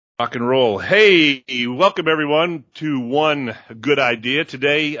Rock and roll. Hey, welcome everyone to One Good Idea.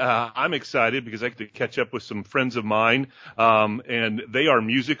 Today, I'm excited because I get to catch up with some friends of mine, and they are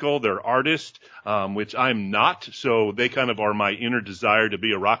musical, they're artists, which I'm not, so they kind of are my inner desire to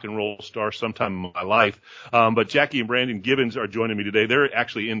be a rock and roll star sometime in my life. But Jackie and Brandon Gibbons are joining me today. They're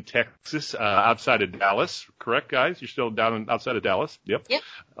actually in Texas, outside of Dallas. Correct, guys? You're still outside of Dallas? Yep.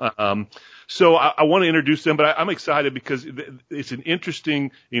 Yep. So I want to introduce them, but I'm excited because it's an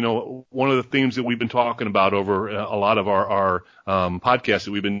interesting, one of the themes that we've been talking about over a lot of our podcasts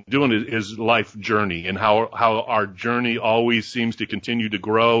that we've been doing is life journey, and how our journey always seems to continue to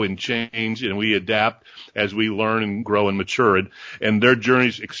grow and change, and we adapt as we learn and grow and mature. And their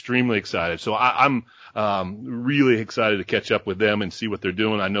journey's extremely excited. So I'm really excited to catch up with them and see what they're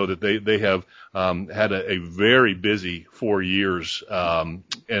doing. I know that they have had a very busy 4 years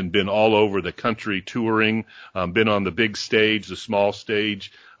and been all over the country touring, been on the big stage, the small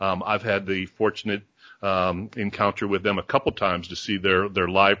stage. I've had the fortunate encounter with them a couple times to see their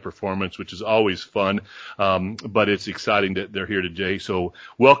live performance, which is always fun. But it's exciting that they're here today. So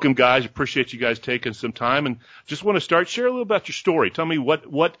welcome, guys. Appreciate you guys taking some time, and just want to share a little about your story. Tell me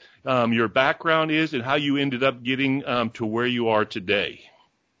what your background is and how you ended up getting to where you are today.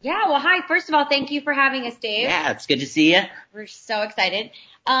 Yeah, well, hi. First of all, thank you for having us, Dave. Yeah, it's good to see you. We're so excited.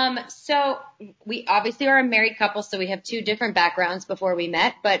 So we obviously are a married couple, so we have two different backgrounds before we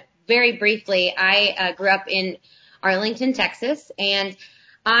met. But very briefly, I grew up in Arlington, Texas, and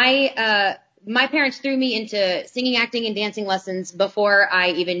my parents threw me into singing, acting, and dancing lessons before I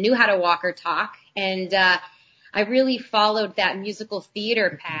even knew how to walk or talk. And I really followed that musical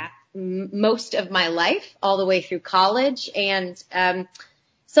theater path most of my life, all the way through college. And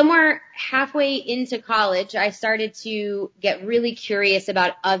somewhere halfway into college, I started to get really curious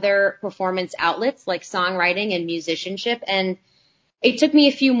about other performance outlets like songwriting and musicianship. And it took me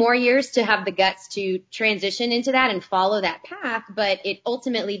a few more years to have the guts to transition into that and follow that path. But it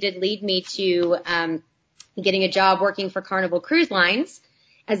ultimately did lead me to getting a job working for Carnival Cruise Lines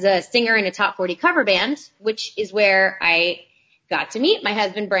as a singer in a top 40 cover band, which is where I got to meet my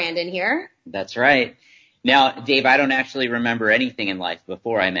husband, Brandon, here. That's right. Now, Dave, I don't actually remember anything in life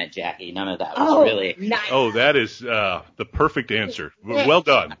before I met Jackie. None of that was really. Nice. Oh, that is the perfect answer. Well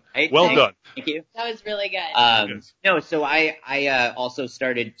done. Well done. Thank you. That was really good. Yes. No, so I also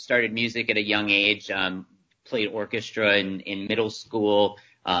started music at a young age. Played orchestra in middle school.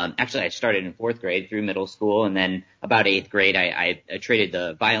 Actually, I started in 4th grade through middle school, and then about 8th grade, I traded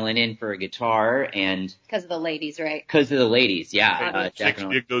the violin in for a guitar, and because of the ladies, right? Because of the ladies, yeah. Chicks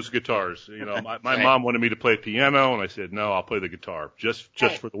Definitely. dig those guitars. My Right. mom wanted me to play piano, and I said, no, I'll play the guitar just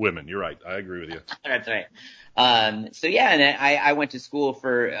Right. for the women. You're right. I agree with you. That's right. So yeah, and I went to school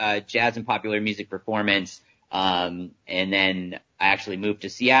for jazz and popular music performance. And then I actually moved to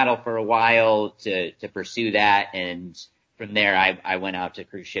Seattle for a while to pursue that. And from there, I went out to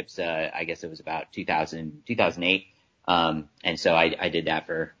cruise ships. I guess it was about 2008. And so I did that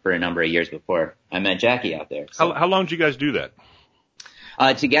for a number of years before I met Jackie out there. So, How long did you guys do that?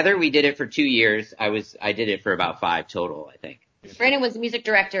 together we did it for 2 years. I did it for about 5 total, I think. Brandon was the music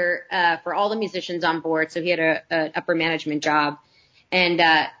director for all the musicians on board, so he had an upper management job. And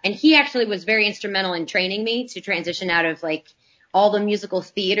he actually was very instrumental in training me to transition out of like all the musical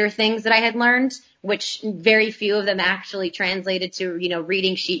theater things that I had learned, which very few of them actually translated to,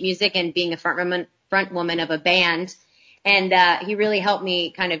 reading sheet music and being a front woman of a band. And he really helped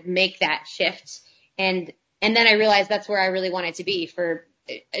me kind of make that shift. And then I realized that's where I really wanted to be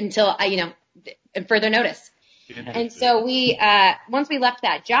until further notice. And so once we left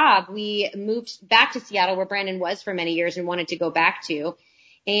that job, we moved back to Seattle, where Brandon was for many years and wanted to go back to.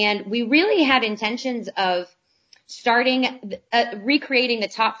 And we really had intentions of recreating the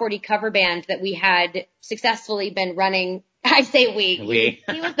top 40 cover band that we had successfully been running. I say we.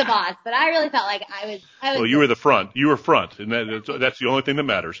 He was the boss, but I really felt like I was. Well, you were the front. You were front, and that's the only thing that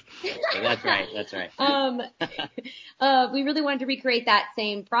matters. That's right. We really wanted to recreate that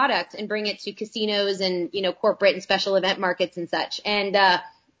same product and bring it to casinos and, corporate and special event markets and such. And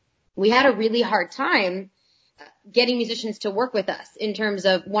we had a really hard time getting musicians to work with us in terms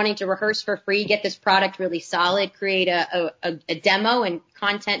of wanting to rehearse for free, get this product really solid, create a demo and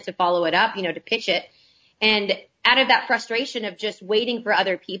content to follow it up, to pitch it. And out of that frustration of just waiting for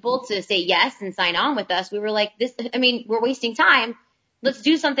other people to say yes and sign on with us, we were like, we're wasting time. Let's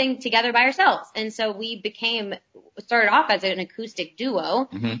do something together by ourselves. And so we started off as an acoustic duo,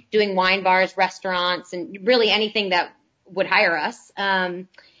 doing wine bars, restaurants, and really anything that would hire us.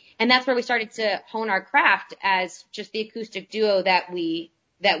 And that's where we started to hone our craft as just the acoustic duo that we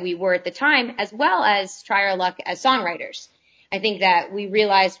were at the time, as well as try our luck as songwriters. I think that we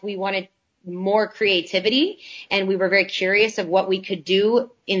realized we wanted more creativity, and we were very curious of what we could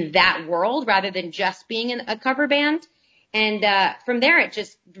do in that world rather than just being in a cover band. And from there, it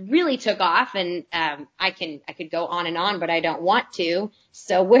just really took off. And I could go on, but I don't want to.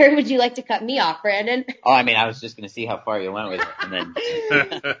 So where would you like to cut me off, Brandon? Oh, I mean, I was just going to see how far you went with it, and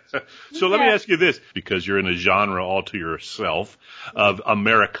then. So let me ask you this, because you're in a genre all to yourself of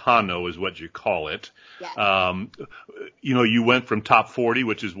Americano is what you call it. Yeah. You went from top 40,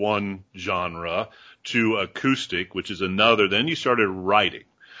 which is one genre, to acoustic, which is another. Then you started writing.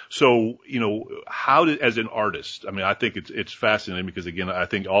 So, how did, as an artist, I mean, I think it's fascinating because, again, I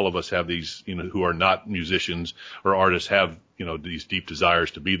think all of us have these, who are not musicians or artists have, these deep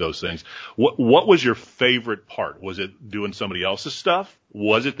desires to be those things. What was your favorite part? Was it doing somebody else's stuff?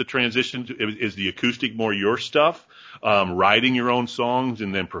 Was it the transition? Is the acoustic more your stuff? Writing your own songs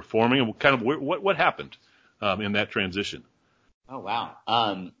and then performing? Kind of what happened, in that transition? Oh, wow.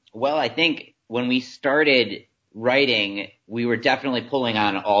 Well, I think when we started writing, we were definitely pulling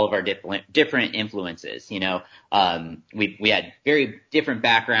on all of our different influences. We had very different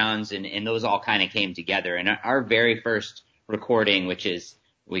backgrounds, and those all kind of came together. And our very first recording, which is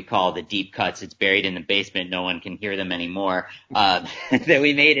we call the deep cuts, it's buried in the basement, no one can hear them anymore, that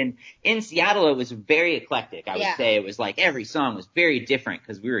we made in Seattle, it was very eclectic. I would say it was like every song was very different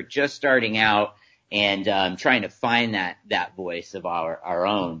because we were just starting out and trying to find that voice of our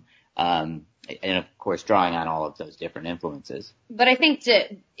own. And of course, drawing on all of those different influences. But I think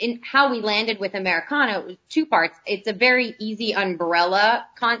in how we landed with Americana, it was two parts. It's a very easy umbrella,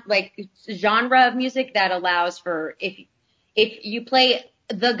 genre of music that allows for if you play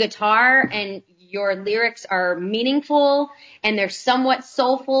the guitar and your lyrics are meaningful and they're somewhat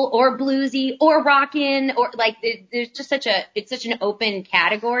soulful or bluesy or rockin' or there's just it's such an open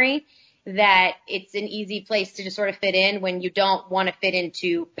category that it's an easy place to just sort of fit in when you don't want to fit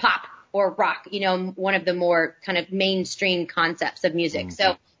into pop or rock, one of the more kind of mainstream concepts of music. Mm-hmm.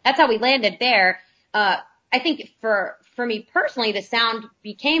 So that's how we landed there. I think for me personally, the sound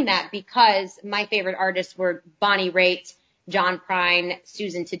became that because my favorite artists were Bonnie Raitt, John Prine,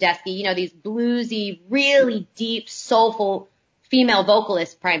 Susan Tedeschi, these bluesy, really deep, soulful female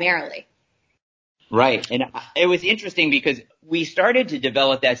vocalists primarily. Right. And it was interesting because we started to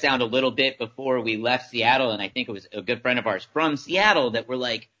develop that sound a little bit before we left Seattle. And I think it was a good friend of ours from Seattle that were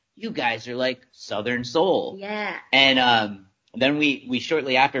like, you guys are like Southern soul. Yeah. And then we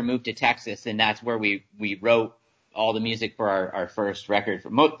shortly after moved to Texas, and that's where we wrote all the music for our first record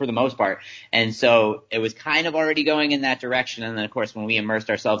for the most part. And so it was kind of already going in that direction. And then, of course, when we immersed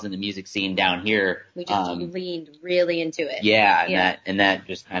ourselves in the music scene down here, we just leaned really into it. Yeah, and that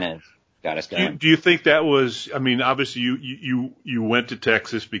just kind of got us going. Do you think that was, I mean, obviously you went to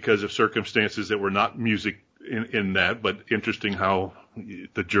Texas because of circumstances that were not music in that, but interesting how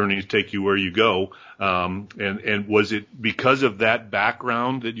the journeys take you where you go. And was it because of that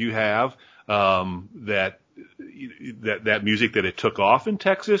background that you have, that music that it took off in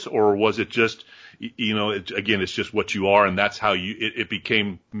Texas, or was it just, again, it's just what you are and that's how it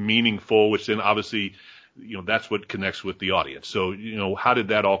became meaningful, which then obviously, that's what connects with the audience. So, how did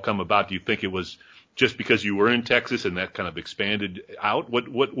that all come about? Do you think it was just because you were in Texas and that kind of expanded out? What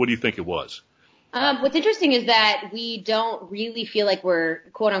do you think it was? What's interesting is that we don't really feel like we're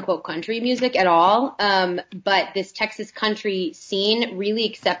quote unquote country music at all. But this Texas country scene really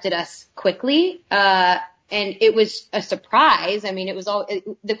accepted us quickly. And it was a surprise. I mean,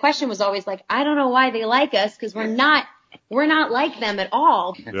 the question was always like, I don't know why they like us because we're not like them at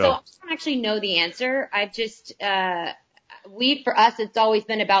all. Yeah. So I don't actually know the answer. I've just, for us, it's always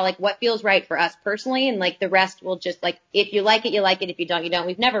been about like what feels right for us personally, and like the rest will just like, if you like it, you like it. If you don't, you don't.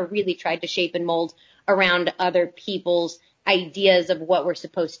 We've never really tried to shape and mold around other people's ideas of what we're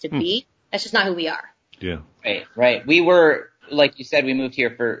supposed to be. That's just not who we are. Yeah. Right. We were, like you said, we moved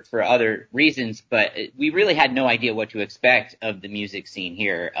here for other reasons, but we really had no idea what to expect of the music scene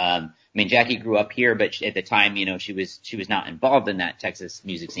here. I mean, Jackie grew up here, but at the time, she was not involved in that Texas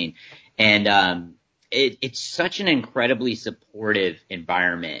music scene. And, it's such an incredibly supportive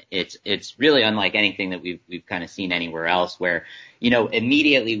environment. It's really unlike anything that we've kind of seen anywhere else where,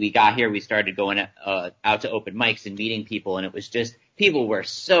 immediately we got here, we started going out to open mics and meeting people, and it was just, people were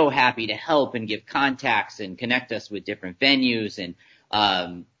so happy to help and give contacts and connect us with different venues.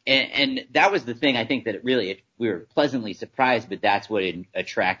 And that was the thing, I think, that we were pleasantly surprised, but that's what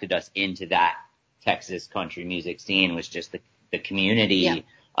attracted us into that Texas country music scene, was just the community. Yeah.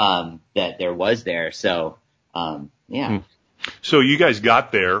 That there was there. So, yeah. So you guys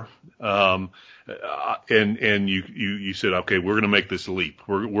got there, and you said, okay, we're going to make this leap.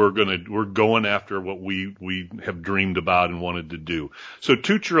 We're going after what we have dreamed about and wanted to do. So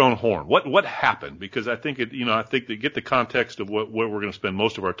toot your own horn. What happened? Because I think I think to get the context of what we're going to spend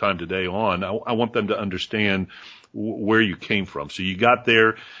most of our time today on, I want them to understand where you came from. So you got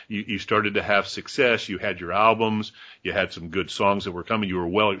there, you started to have success, you had your albums, you had some good songs that were coming, you were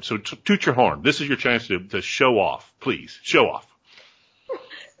well, so toot your horn. This is your chance to show off. Please, show off.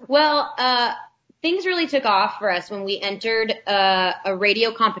 Well, things really took off for us when we entered a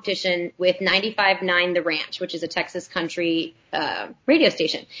radio competition with 95.9 The Ranch, which is a Texas country radio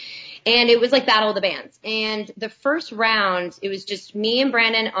station. And it was like Battle of the Bands. And the first round, it was just me and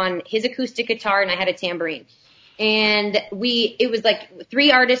Brandon on his acoustic guitar, and I had a tambourine. And it was like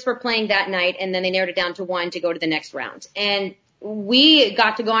 3 artists were playing that night, and then they narrowed it down to 1 to go to the next round. And we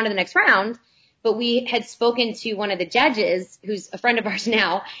got to go on to the next round, but we had spoken to one of the judges, who's a friend of ours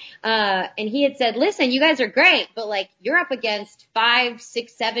now, and he had said, listen, you guys are great, but like you're up against 5,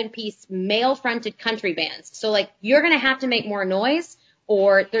 6, 7-piece male-fronted country bands. So like you're going to have to make more noise,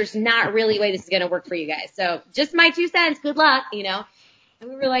 or there's not really a way this is going to work for you guys. So just my 2 cents, good luck, And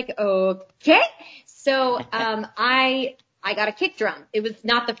we were like, okay. So, I got a kick drum. It was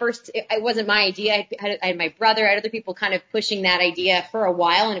not the first, it wasn't my idea. I had my brother, I had other people kind of pushing that idea for a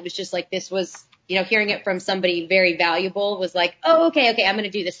while. And it was just like, this was, hearing it from somebody very valuable was like, oh, okay, I'm going to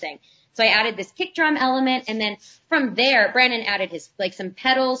do this thing. So I added this kick drum element. And then from there, Brandon added some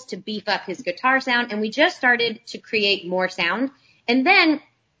pedals to beef up his guitar sound. And we just started to create more sound. And then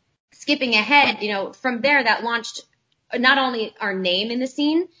skipping ahead, from there that launched not only our name in the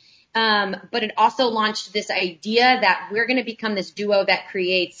scene, but it also launched this idea that we're going to become this duo that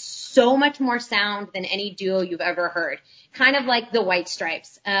creates so much more sound than any duo you've ever heard. Kind of like the White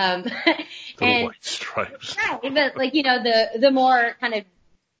Stripes. White Stripes. Right, but like, the more kind of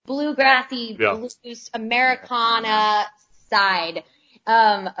bluegrassy, blues, Americana side,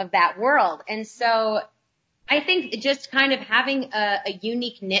 of that world. And so I think just kind of having a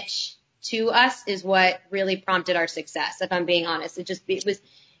unique niche to us is what really prompted our success, if I'm being honest. It was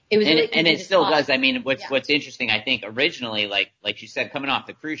really and it still does. I mean, what's interesting, I think originally, like you said, coming off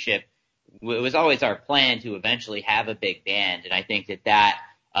the cruise ship, it was always our plan to eventually have a big band. And I think that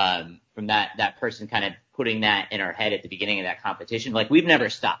from that person kind of putting that in our head at the beginning of that competition, like we've never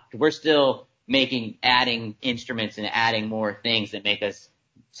stopped. We're still adding instruments and adding more things that make us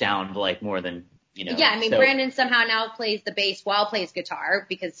sound like more than, Yeah, I mean, Brandon somehow now plays the bass while plays guitar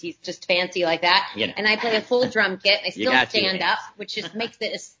because he's just fancy like that. And I play a full drum kit. I still stand up, which just makes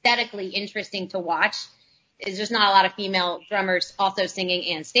it aesthetically interesting to watch. There's just not a lot of female drummers also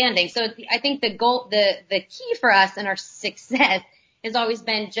singing and standing. So I think the key for us and our success has always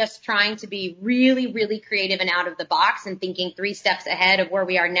been just trying to be really, really creative and out of the box and thinking 3 steps ahead of where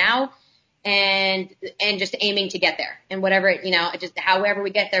we are now. And just aiming to get there, and whatever, just however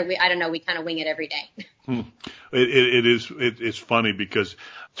we get there, I don't know, we kind of wing it every day. It's funny because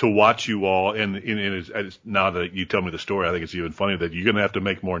to watch you all, and it's, now that you tell me the story, I think it's even funny that you're going to have to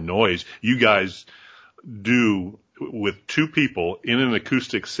make more noise. You guys do, with 2 people in an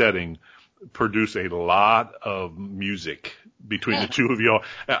acoustic setting, produce a lot of music between the 2 of y'all.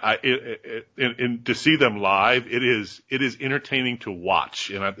 And to see them live, it is entertaining to watch.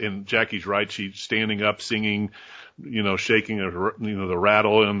 And Jackie's right. She's standing up, singing, shaking the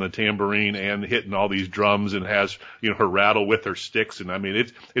rattle and the tambourine and hitting all these drums, and has, her rattle with her sticks. And I mean,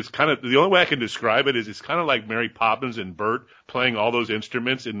 it's kind of, the only way I can describe it is it's kind of like Mary Poppins and Bert playing all those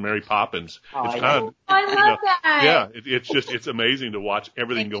instruments in Mary Poppins. It's kind of, I love that. Yeah. It's amazing to watch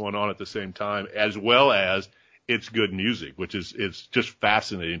everything going on at the same time, as well as it's good music, which is, it's just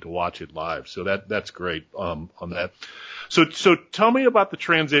fascinating to watch it live. So that's great, on that. So tell me about the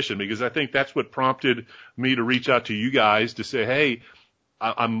transition, because I think that's what prompted me to reach out to you guys to say, hey,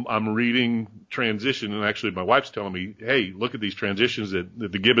 I'm reading transition, and actually my wife's telling me, hey, look at these transitions that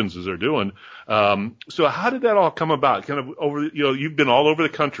the Gibbonses are doing. So how did that all come about? Kind of over, you've been all over the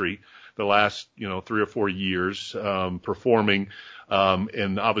country the last, 3 or 4 years, performing.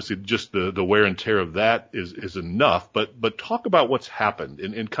 And obviously just the wear and tear of that is enough, but talk about what's happened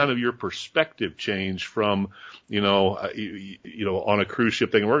and kind of your perspective change from, on a cruise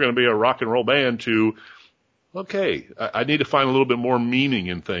ship thing, we're going to be a rock and roll band, to, okay, I need to find a little bit more meaning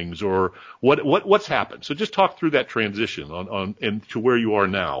in things, or what's happened. So just talk through that transition and to where you are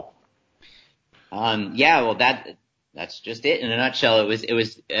now. Well, that's just it in a nutshell. It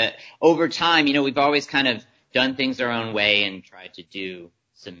was over time, we've always kind of done things our own way and tried to do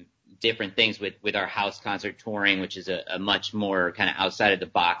some different things with our house concert touring, which is a much more kind of outside of the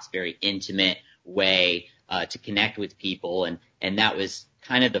box, very intimate way to connect with people. And that was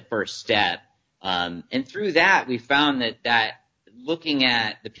kind of the first step. And through that, we found that looking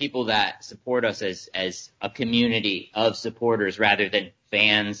at the people that support us as a community of supporters rather than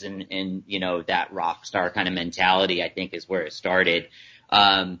fans and that rock star kind of mentality, I think is where it started.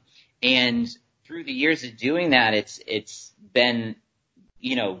 And through the years of doing that, it's been,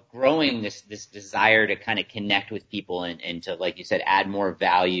 growing this desire to kind of connect with people and to, like you said, add more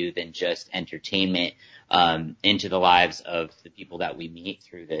value than just entertainment, into the lives of the people that we meet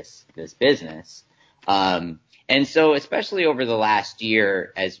through this business. And so especially over the last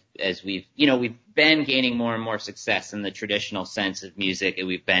year, as we've been gaining more and more success in the traditional sense of music, and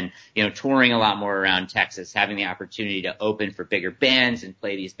we've been, touring a lot more around Texas, having the opportunity to open for bigger bands and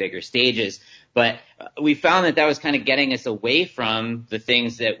play these bigger stages. But we found that was kind of getting us away from the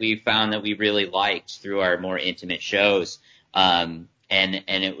things that we found that we really liked through our more intimate shows. And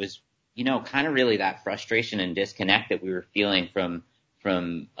it was, kind of really that frustration and disconnect that we were feeling from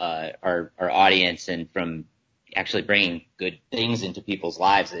our audience and from actually bringing good things into people's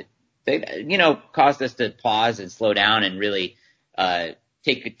lives that they, caused us to pause and slow down and really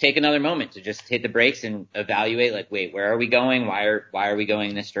take another moment to just hit the brakes and evaluate, like, wait, where are we going? Why are we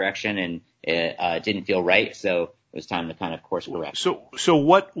going in this direction? And it didn't feel right, so it was time to kind of course correct. So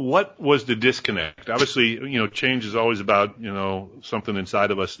what was the disconnect? Obviously, change is always about, something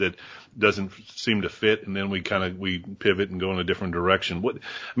inside of us that doesn't seem to fit, and then we pivot and go in a different direction.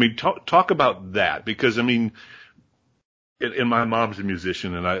 Talk about that, because and my mom's a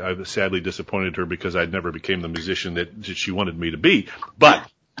musician, and I sadly disappointed her because I never became the musician that she wanted me to be. But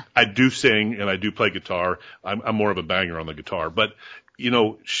I do sing and I do play guitar. I'm more of a banger on the guitar, but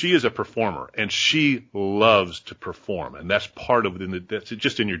she is a performer and she loves to perform, and that's part of that's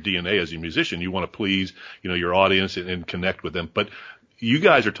just in your DNA as a musician. You want to please, your audience and connect with them. But you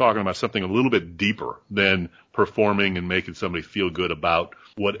guys are talking about something a little bit deeper than performing and making somebody feel good about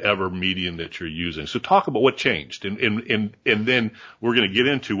whatever medium that you're using. So talk about what changed, and then we're going to get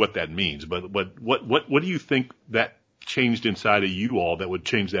into what that means. But what do you think that changed inside of you all that would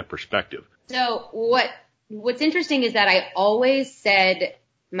change that perspective? So what's interesting is that I always said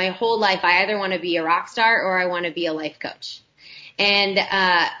my whole life, I either want to be a rock star or I want to be a life coach. And,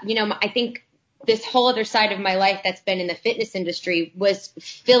 I think this whole other side of my life that's been in the fitness industry was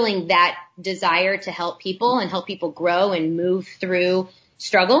filling that desire to help people and help people grow and move through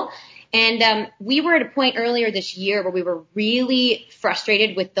struggle. And we were at a point earlier this year where we were really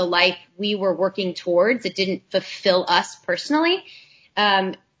frustrated with the life we were working towards. It didn't fulfill us personally.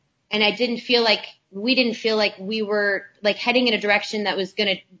 And we didn't feel like we were like heading in a direction that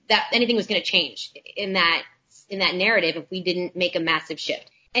anything was going to change in that narrative if we didn't make a massive shift.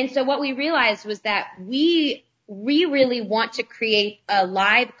 And so what we realized was that we really want to create a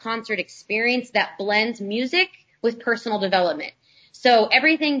live concert experience that blends music with personal development. So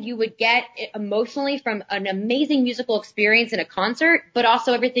everything you would get emotionally from an amazing musical experience in a concert, but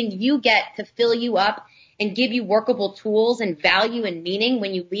also everything you get to fill you up and give you workable tools and value and meaning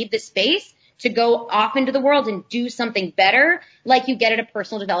when you leave the space to go off into the world and do something better, like you get at a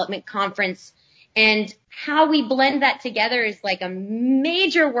personal development conference. And how we blend that together is like a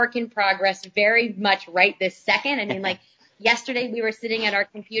major work in progress, very much right this second. Yesterday we were sitting at our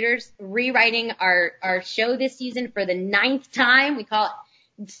computers rewriting our show this season for the 9th time. We call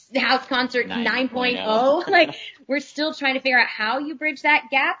it House Concert 9.0. We're still trying to figure out how you bridge that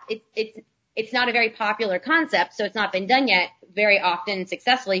gap. It's not a very popular concept, so it's not been done yet very often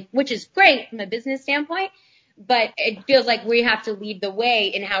successfully, which is great from a business standpoint. But it feels like we have to lead the way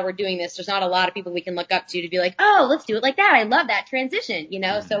in how we're doing this. There's not a lot of people we can look up to be like, oh, let's do it like that. I love that transition,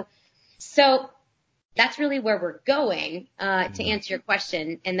 Mm-hmm. So that's really where we're going, to answer your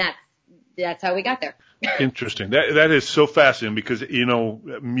question. And that's how we got there. Interesting. That is so fascinating because,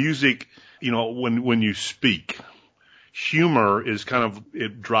 music, when you speak, humor is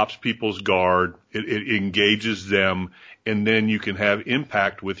it drops people's guard. It engages them. And then you can have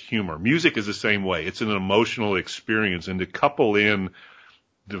impact with humor. Music is the same way. It's an emotional experience. And to couple in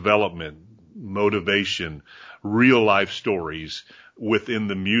development, motivation, real life stories within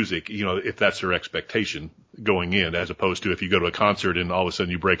the music, if that's their expectation going in, as opposed to if you go to a concert and all of a sudden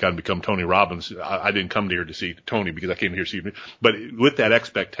you break out and become Tony Robbins. I didn't come here to see Tony because I came here to see me. But with that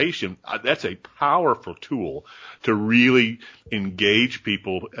expectation, that's a powerful tool to really engage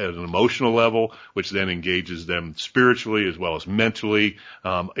people at an emotional level, which then engages them spiritually as well as mentally.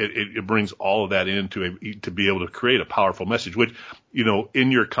 It brings all of that to be able to create a powerful message, which,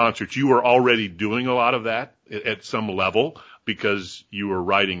 in your concerts, you were already doing a lot of that. at some level because you were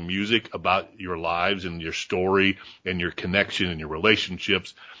writing music about your lives and your story and your connection and your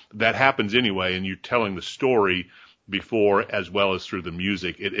relationships. That happens anyway, and you're telling the story before as well as through the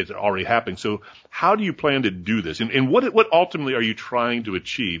music. It's already happening. So how do you plan to do this? And what ultimately are you trying to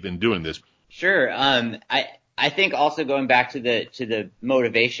achieve in doing this? Sure. I think also going back to the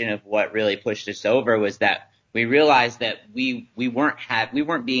motivation of what really pushed us over was that we realized that we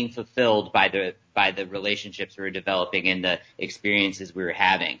weren't being fulfilled by the relationships we were developing and the experiences we were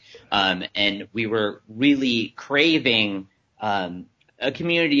having. And we were really craving a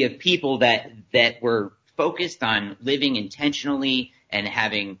community of people that were focused on living intentionally and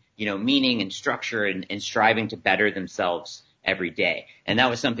having, meaning and structure and striving to better themselves every day. And that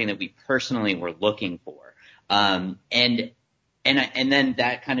was something that we personally were looking for. And then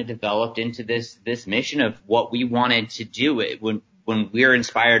that kind of developed into this mission of what we wanted to do. When we're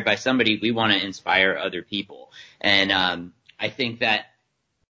inspired by somebody, we want to inspire other people. And I think that,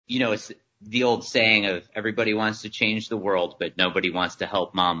 it's the old saying of everybody wants to change the world, but nobody wants to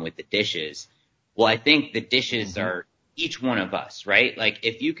help mom with the dishes. Well, I think the dishes are each one of us, right? Like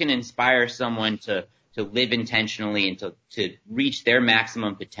if you can inspire someone to live intentionally and to reach their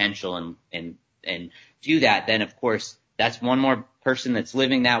maximum potential and do that, then of course that's one more person that's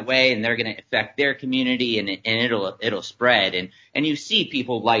living that way, and they're going to affect their community, and it'll spread. And you see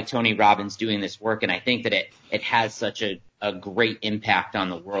people like Tony Robbins doing this work, and I think that it has such a great impact on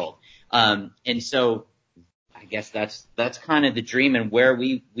the world. And so I guess that's kind of the dream, and where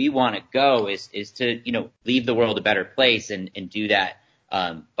we want to go is to, leave the world a better place and do that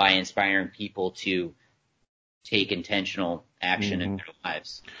by inspiring people to take intentional action in their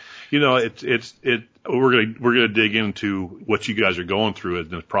lives. We're gonna dig into what you guys are going through in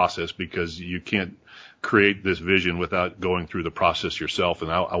this process, because you can't create this vision without going through the process yourself.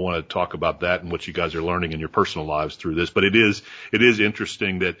 And I want to talk about that and what you guys are learning in your personal lives through this. But it is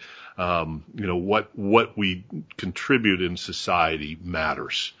interesting that, what we contribute in society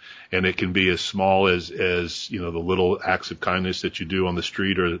matters. And it can be as small as, the little acts of kindness that you do on the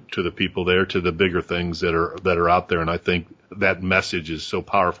street or to the people there, to the bigger things that are out there. And I think that message is so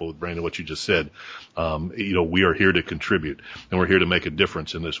powerful, Brandon, what you just said. We are here to contribute, and we're here to make a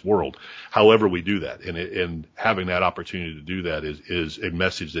difference in this world. However we do that, and having that opportunity to do that is a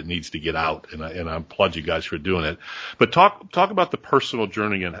message that needs to get out. And I applaud you guys for doing it. But talk about the personal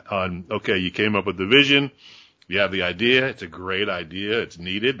journey okay, you came up with the vision. You have the idea. It's a great idea. It's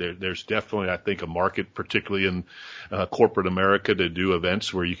needed. There's definitely, I think, a market, particularly in corporate America, to do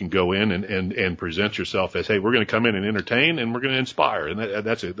events where you can go in and present yourself as, hey, we're going to come in and entertain, and we're going to inspire. And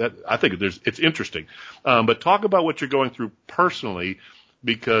I think it's interesting. But talk about what you're going through personally,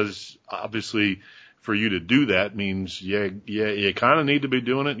 because obviously for you to do that means you kind of need to be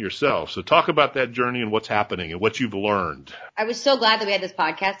doing it yourself. So talk about that journey and what's happening and what you've learned. I was so glad that we had this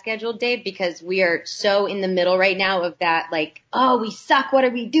podcast scheduled, Dave, because we are so in the middle right now of that, like, oh, we suck, what are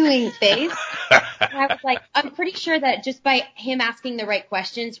we doing phase. And I was like, I'm pretty sure that just by him asking the right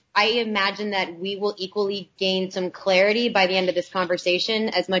questions, I imagine that we will equally gain some clarity by the end of this conversation,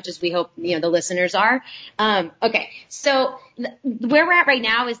 as much as we hope, the listeners are. Okay. So where we're at right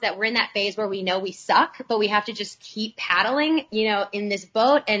now is that we're in that phase where we know we suck, but we have to just keep paddling, in this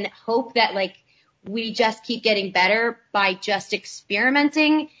boat, and hope that we just keep getting better by just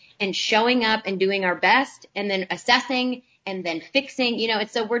experimenting and showing up and doing our best, and then assessing and then fixing,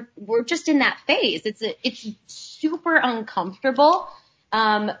 so we're just in that phase. It's super uncomfortable.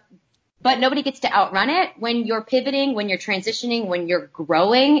 But nobody gets to outrun it. When you're pivoting, when you're transitioning, when you're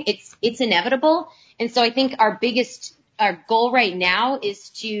growing, it's inevitable. And so I think our goal right now is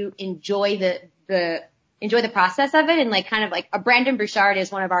to enjoy the process of it. And kind of Brandon Bouchard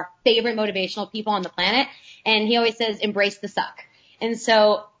is one of our favorite motivational people on the planet. And he always says, embrace the suck. And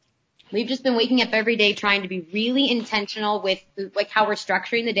so we've just been waking up every day trying to be really intentional with how we're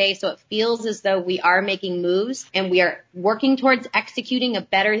structuring the day, so it feels as though we are making moves and we are working towards executing a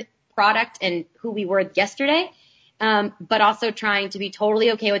better product and who we were yesterday. But also trying to be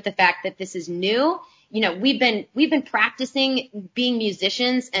totally okay with the fact that this is new. We've been practicing being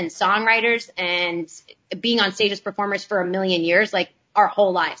musicians and songwriters and being on stage as performers for a million years, our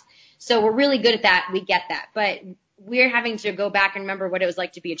whole lives. So we're really good at that. We get that. But we're having to go back and remember what it was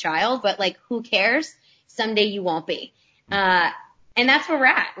like to be a child. But who cares? Someday you won't be. And that's where we're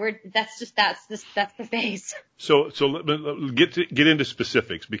at. That's the phase. So get into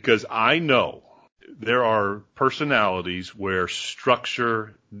specifics, because I know there are personalities where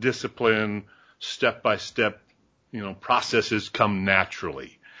structure, discipline, step-by-step, processes come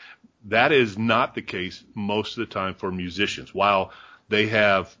naturally. That is not the case most of the time for musicians. While they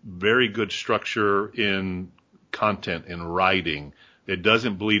have very good structure in content and writing, it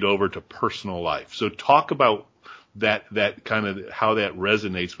doesn't bleed over to personal life. So talk about that kind of how that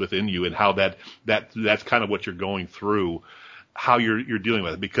resonates within you and how that's kind of what you're going through, how you're dealing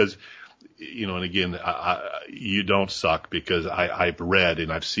with it. Because, and again, you don't suck, because I've read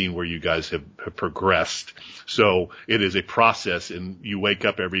and I've seen where you guys have progressed. So it is a process, and you wake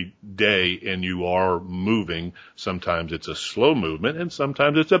up every day and you are moving. Sometimes it's a slow movement and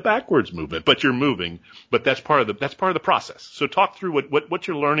sometimes it's a backwards movement, but you're moving. But that's part of the process. So talk through what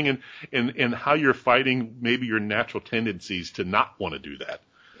you're learning and how you're fighting maybe your natural tendencies to not want to do that.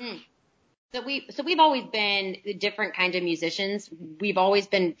 So we've always been different kinds of musicians. We've always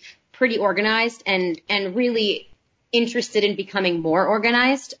been pretty organized and really interested in becoming more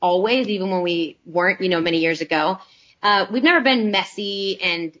organized, always, even when we weren't, many years ago. We've never been messy,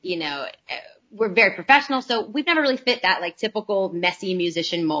 and, we're very professional. So we've never really fit that like typical messy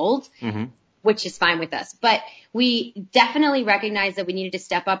musician mold, which is fine with us. But we definitely recognize that we needed to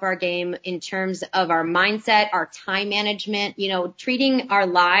step up our game in terms of our mindset, our time management, treating our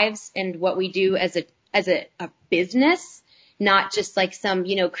lives and what we do as a business, not just like some,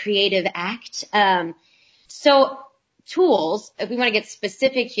 creative act. So tools, if we want to get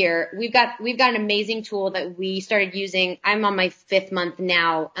specific here, we've got an amazing tool that we started using. I'm on my 5th month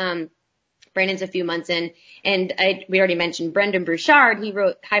now. Brandon's a few months in, and we already mentioned Brendan Burchard. He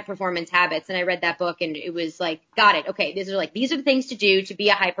wrote High Performance Habits, and I read that book, and it was like, got it. Okay, these are the things to do to be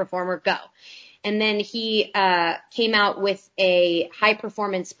a high performer. Go. And then he came out with a high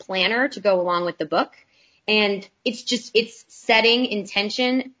performance planner to go along with the book. And it's setting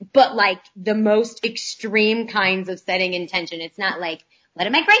intention, but like the most extreme kinds of setting intention. It's not like, what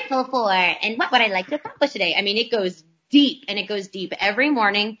am I grateful for? And what would I like to accomplish today? I mean, it goes deep, and it goes deep every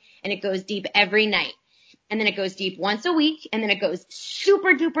morning, and it goes deep every night. And then it goes deep once a week, and then it goes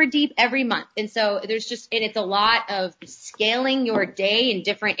super duper deep every month. And so and it's a lot of scaling your day in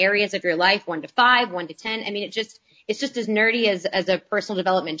different areas of your life, 1 to 5, 1 to 10. I mean, it's just as nerdy as a personal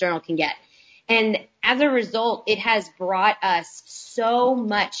development journal can get. And as a result, it has brought us so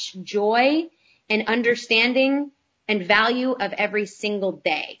much joy and understanding and value of every single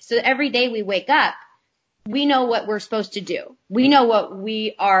day. So every day we wake up, we know what we're supposed to do. We know what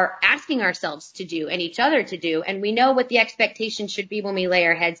we are asking ourselves to do and each other to do. And we know what the expectation should be when we lay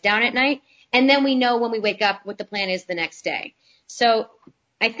our heads down at night. And then we know when we wake up what the plan is the next day. So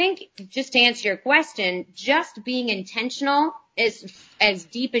I think, just to answer your question, just being intentional is as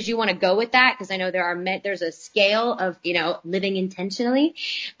deep as you want to go with that, because I know there's a scale of, living intentionally.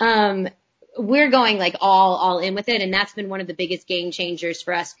 We're going like all in with it. And that's been one of the biggest game changers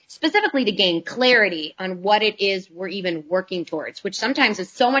for us, specifically to gain clarity on what it is we're even working towards, which sometimes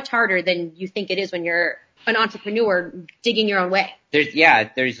is so much harder than you think it is when you're an entrepreneur digging your own way.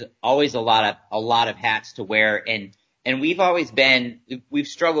 There's always a lot of hats to wear. And we've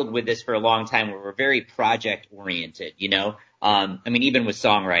struggled with this for a long time, where we're very project oriented, even with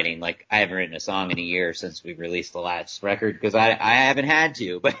songwriting, like I haven't written a song in a year since we released the last record, because I haven't had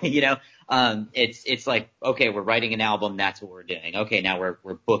to, but it's like, okay, we're writing an album. That's what we're doing. Okay. Now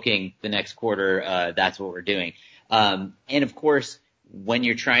we're booking the next quarter. That's what we're doing. And of course, when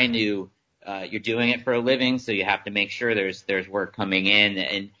you're trying to, you're doing it for a living, so you have to make sure there's work coming in,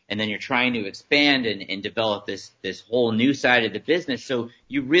 and then you're trying to expand and develop this whole new side of the business. So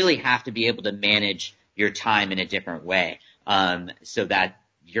you really have to be able to manage your time in a different way, so that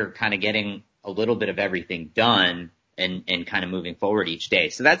you're kind of getting a little bit of everything done and kind of moving forward each day.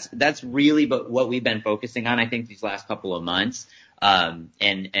 So that's really what we've been focusing on, I think, these last couple of months. And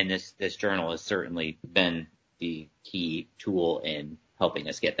this journal has certainly been the key tool in helping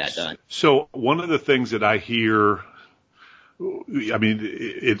us get that done. So one of the things that I hear,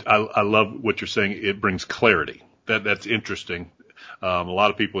 I love what you're saying. It brings clarity. That's interesting. A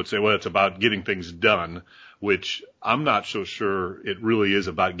lot of people would say, well, it's about getting things done, which I'm not so sure it really is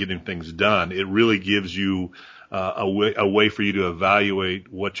about getting things done. It really gives you a way for you to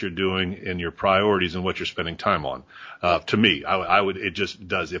evaluate what you're doing and your priorities and what you're spending time on. To me, it just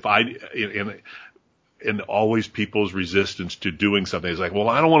does. And always people's resistance to doing something is like, well,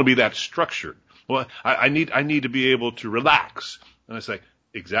 I don't want to be that structured. Well, I need to be able to relax. And I say,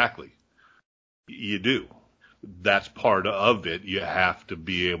 exactly. You do. That's part of it. You have to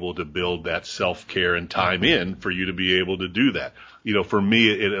be able to build that self-care and time in for you to be able to do that. For me,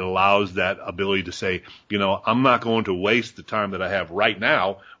 it allows that ability to say, I'm not going to waste the time that I have right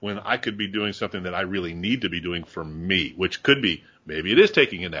now when I could be doing something that I really need to be doing for me, which could be, maybe it is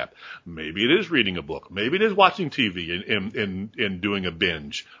taking a nap. Maybe it is reading a book. Maybe it is watching TV and doing a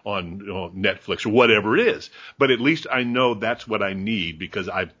binge on Netflix or whatever it is. But at least I know that's what I need, because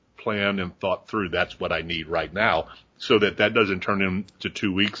I've planned and thought through. That's what I need right now, so that doesn't turn into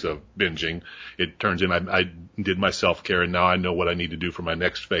 2 weeks of binging. It turns in I did my self-care, and now I know what I need to do for my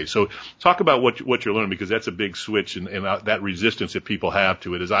next phase. So talk about what you're learning, because that's a big switch, and that resistance that people have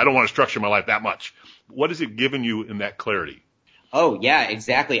to it is, I don't want to structure my life that much. What has it given you in that clarity? Oh, yeah,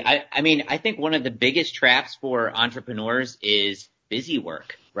 exactly. I mean, I think one of the biggest traps for entrepreneurs is busy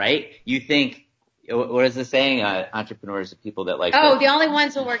work, right? You think, what is the saying? Entrepreneurs are people that like. Oh, the only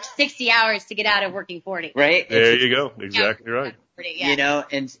ones who work 60 hours to get out of working 40. Right? There you go. Exactly right. Yeah. You know,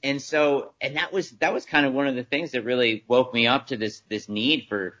 and that was kind of one of the things that really woke me up to this need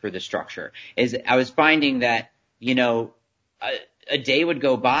for the structure. Is I was finding that, you know, a day would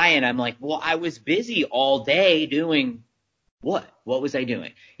go by and I'm like, well, I was busy all day doing what? What was I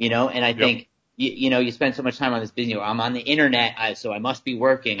doing? You know, and I think, you know, you spend so much time on this business. I'm on the internet, so I must be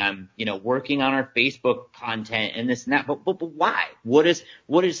working. I'm, you know, working on our Facebook content and this and that. But why? What is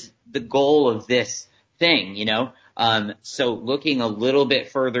the goal of this thing? You know, so looking a little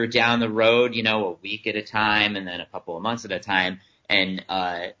bit further down the road, you know, a week at a time and then a couple of months at a time, and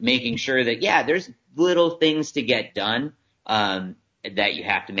making sure that there's little things to get done that you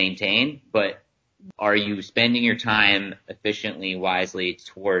have to maintain, but are you spending your time efficiently, wisely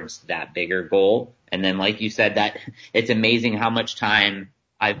towards that bigger goal? And then, like you said, that it's amazing how much time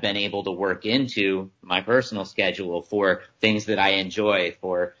I've been able to work into my personal schedule for things that I enjoy,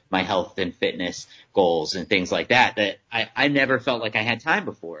 for my health and fitness goals and things like that I never felt like I had time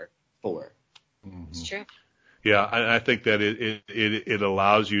before for. Mm-hmm. It's true. Yeah, I think that it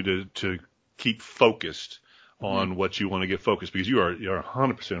allows you to keep focused on what you want to get focused, because you're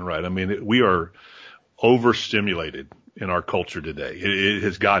 100% right. I mean, we are overstimulated in our culture today. It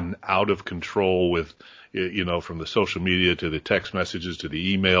has gotten out of control with, you know, from the social media to the text messages to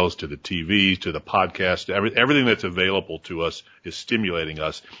the emails to the TV to the podcast. Everything that's available to us is stimulating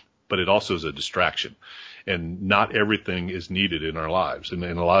us, but it also is a distraction. And not everything is needed in our lives. And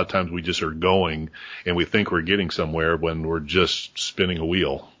a lot of times we just are going and we think we're getting somewhere when we're just spinning a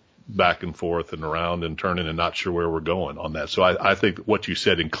wheel back and forth and around and turning and not sure where we're going on that. So I think what you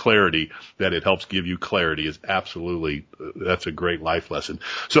said in clarity, that it helps give you clarity, is absolutely, that's a great life lesson.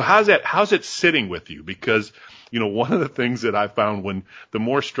 So how's it sitting with you? Because, you know, one of the things that I found, when the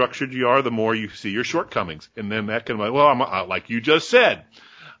more structured you are, the more you see your shortcomings. And then that can be, well, I'm like you just said,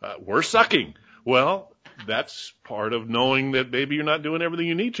 we're sucking. Well, that's part of knowing that maybe you're not doing everything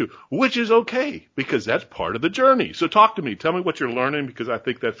you need to, which is okay, because that's part of the journey. So talk to me. Tell me what you're learning, because I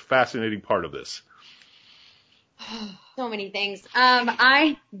think that's a fascinating part of this. So many things.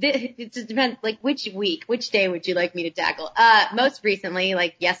 It just depends, like which day would you like me to tackle? Most recently,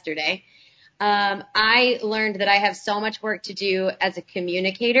 like yesterday, I learned that I have so much work to do as a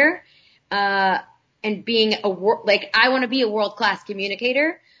communicator, and being I want to be a world-class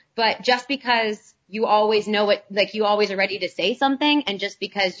communicator, but just because you always know it, like you always are ready to say something, and just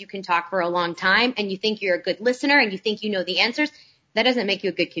because you can talk for a long time and you think you're a good listener and you think you know the answers, that doesn't make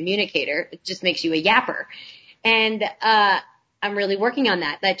you a good communicator. It just makes you a yapper. And I'm really working on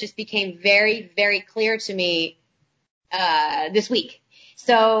that. That just became very, very clear to me this week.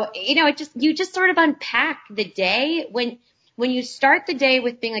 So, you know, you just sort of unpack the day when you start the day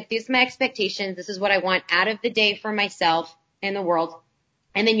with being like, these are my expectations, this is what I want out of the day for myself and the world.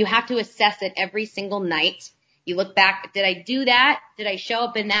 And then you have to assess it every single night. You look back, did I do that? Did I show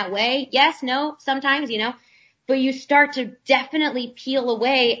up in that way? Yes, no, sometimes, you know. But you start to definitely peel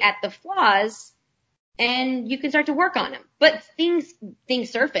away at the flaws, and you can start to work on them. But things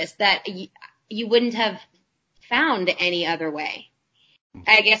surface that you wouldn't have found any other way.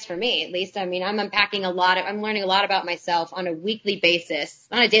 I guess for me, at least. I mean, I'm learning a lot about myself on a weekly basis,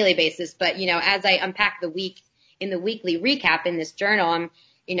 not a daily basis, but, you know, as I unpack the week, in the weekly recap in this journal,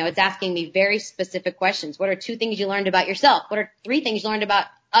 it's asking me very specific questions. What are 2 things you learned about yourself? What are 3 things you learned about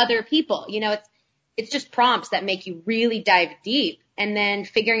other people? You know, it's just prompts that make you really dive deep, and then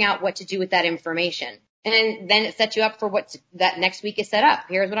figuring out what to do with that information. And then it sets you up for that next week is set up.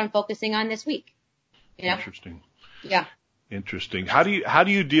 Here's what I'm focusing on this week. You know? Interesting. Yeah. Interesting. How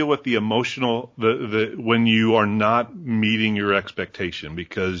do you deal with the emotional, when you are not meeting your expectation?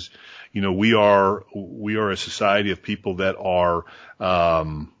 Because, you know, we are a society of people that are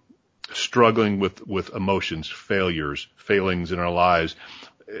struggling with emotions, failings in our lives.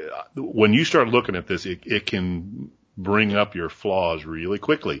 When you start looking at this, it can bring up your flaws really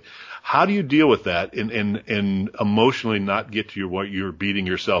quickly. How do you deal with that and emotionally not get to what you're beating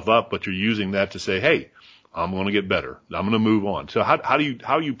yourself up, but you're using that to say, hey, I'm going to get better. I'm going to move on. So how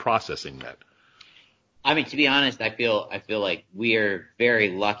are you processing that? I mean, to be honest, I feel like we are very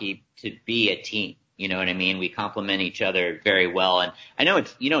lucky to be a team. You know what I mean? We complement each other very well. And I know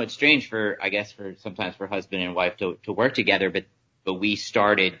it's strange for sometimes for husband and wife to work together, but we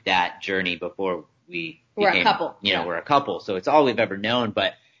started that journey before we're a couple. We're a couple. So it's all we've ever known,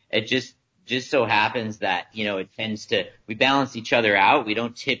 but it just so happens that, we balance each other out. We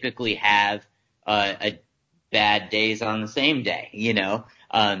don't typically have, a bad days on the same day,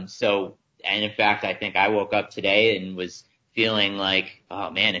 and in fact, I think I woke up today and was feeling like,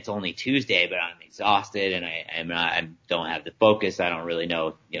 oh man, it's only Tuesday, but I'm exhausted and I don't have the focus. I don't really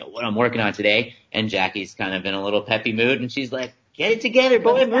know, what I'm working on today. And Jackie's kind of in a little peppy mood and she's like, get it together,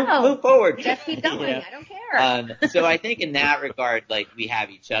 boy, move forward. Just keep going. I don't care. So I think in that regard, like we have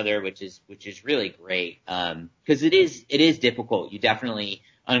each other, which is really great. Cause it is difficult. You definitely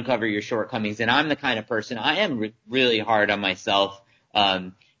uncover your shortcomings. And I'm the kind of person, I am really hard on myself.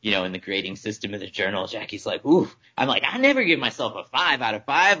 In the grading system of the journal, Jackie's like, ooh, I'm like, I never give myself a 5 out of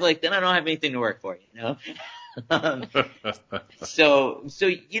 5. Like, then I don't have anything to work for, So,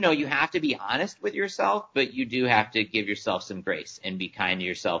 you have to be honest with yourself, but you do have to give yourself some grace and be kind to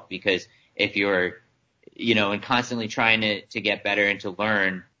yourself, because if you're, and constantly trying to get better and to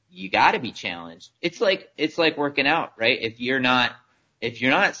learn, you got to be challenged. It's like working out, right? If you're not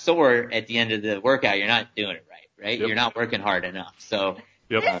sore at the end of the workout, you're not doing it right? Yep. You're not working hard enough. So,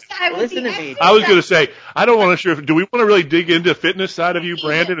 yep. Listen to me. I was going to say, I don't want to sure. Do we want to really dig into the fitness side of you,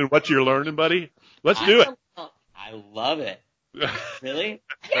 Brandon, and what you're learning, buddy? Let's do it. I love it. Really?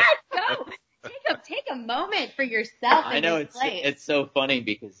 Yes, go. Take a moment for yourself. I know it's so funny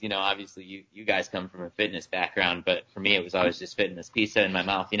because, obviously you guys come from a fitness background, but for me it was always just fitness pizza in my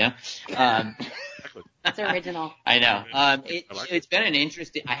mouth, That's original. I know. It's been an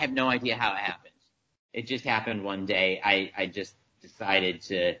interesting, I have no idea how it happened. It just happened one day. I just decided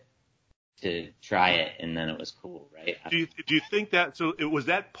to try it, and then it was cool, right? Do you think that? So was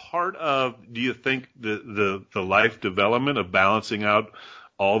that part of? Do you think the life development of balancing out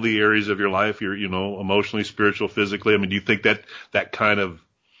all the areas of your life? Your emotionally, spiritual, physically. I mean, do you think that kind of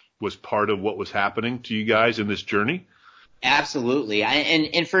was part of what was happening to you guys in this journey? Absolutely.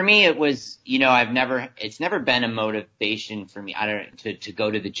 And for me, it was, it's never been a motivation for me, to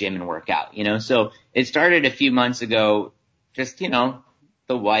go to the gym and work out, so it started a few months ago, just,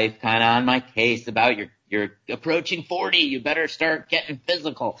 the wife kind of on my case about you're approaching 40, you better start getting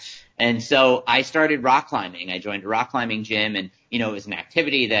physical. And so I started rock climbing. I joined a rock climbing gym, and, it was an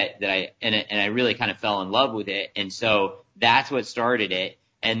activity that I really kind of fell in love with it. And so that's what started it.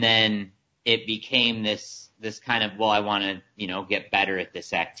 And then it became this kind of, well, I want to, get better at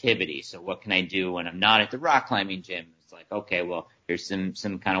this activity. So what can I do when I'm not at the rock climbing gym? It's like, okay, well, here's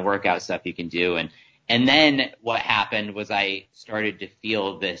some kind of workout stuff you can do. And then what happened was I started to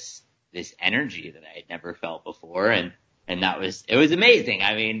feel this energy that I had never felt before. And it was amazing.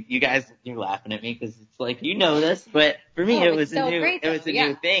 I mean, you guys, you're laughing at me because it's like, this, but for me, it was a new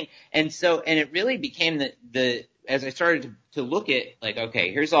thing. And it really became as I started to look at, like,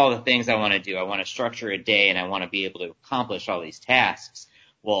 okay, here's all the things I want to do. I want to structure a day and I want to be able to accomplish all these tasks.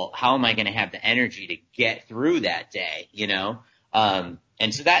 Well, how am I going to have the energy to get through that day,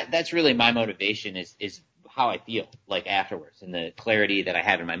 And so that's really my motivation is how I feel like afterwards, and the clarity that I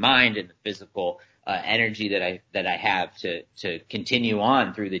have in my mind and the physical energy that I have to continue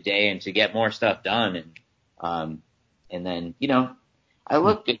on through the day and to get more stuff done. And then, I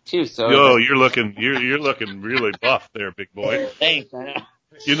look good too. So you're looking really buff there, big boy. Thanks. I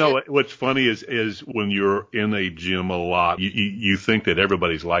know. What's funny is when you're in a gym a lot, you think that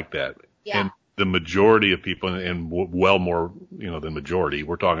everybody's like that. Yeah. And the majority of people, and well more, than majority,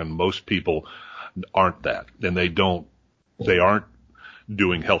 we're talking most people aren't that. And they aren't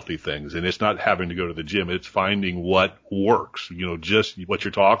doing healthy things. And it's not having to go to the gym. It's finding what works, just what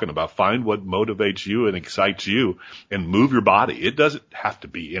you're talking about. Find what motivates you and excites you and move your body. It doesn't have to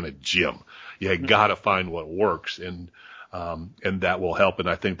be in a gym. You got to find what works. And that will help. And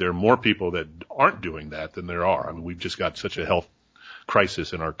I think there are more people that aren't doing that than there are. I mean, we've just got such a health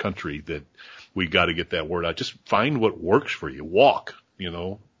crisis in our country that we got to get that word out. Just find what works for you. Walk,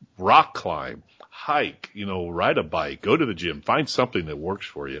 rock climb, hike, ride a bike, go to the gym, find something that works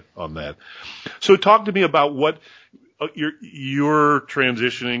for you on that. So talk to me about what you're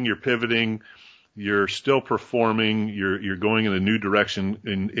transitioning, you're pivoting, you're still performing, you're going in a new direction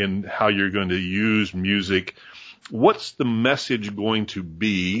in how you're going to use music. What's the message going to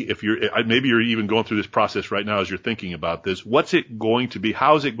be if maybe you're even going through this process right now as you're thinking about this? What's it going to be?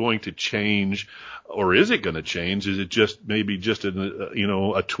 How is it going to change? Or is it going to change? Is it just maybe just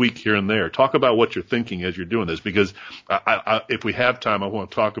a tweak here and there? Talk about what you're thinking as you're doing this, because if we have time, I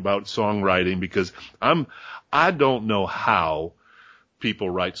want to talk about songwriting, because I don't know how people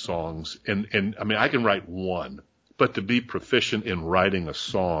write songs, and I mean, I can write one, but to be proficient in writing a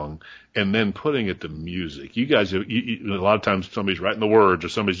song and then putting it to music, you guys, a lot of times somebody's writing the words or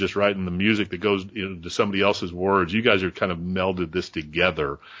somebody's just writing the music that goes to somebody else's words. You guys are kind of melded this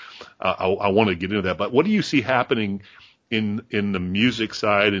together. I want to get into that, but what do you see happening in the music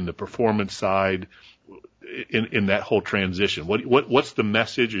side, in the performance side, in that whole transition? What's the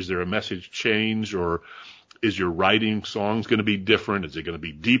message? Is there a message change, or is your writing songs going to be different? Is it going to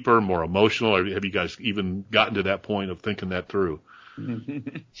be deeper, more emotional? Or have you guys even gotten to that point of thinking that through?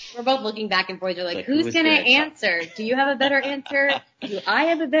 We're both looking back and forth. We're like, who's going to answer? Do you have a better answer? Do I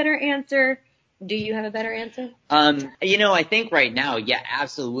have a better answer? Do you have a better answer? I think right now, yeah,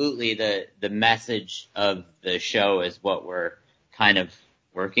 absolutely. The message of the show is what we're kind of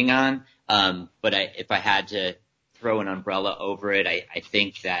working on. But if I had to throw an umbrella over it, I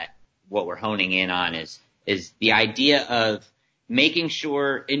think that what we're honing in on is the idea of making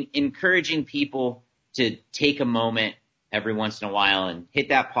sure, encouraging people to take a moment every once in a while and hit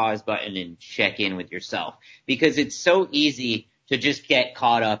that pause button and check in with yourself. Because it's so easy to just get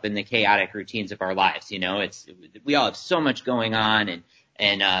caught up in the chaotic routines of our lives. We all have so much going on,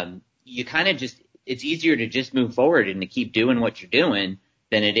 and you kind of it's easier to just move forward and to keep doing what you're doing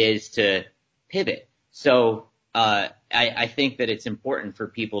than it is to pivot. So, I think that it's important for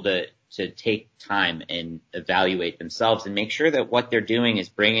people to take time and evaluate themselves and make sure that what they're doing is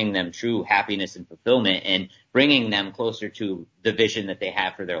bringing them true happiness and fulfillment and bringing them closer to the vision that they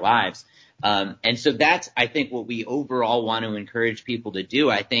have for their lives. And so that's, I think, what we overall want to encourage people to do.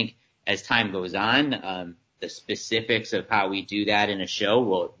 I think as time goes on, the specifics of how we do that in a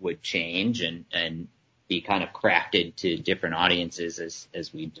show would change and be kind of crafted to different audiences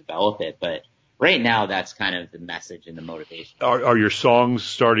as we develop it. But right now, that's kind of the message and the motivation. Are your songs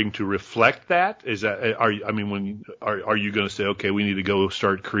starting to reflect that? Are you going to say, okay, we need to go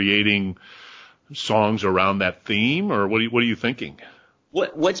start creating songs around that theme, or what are you thinking?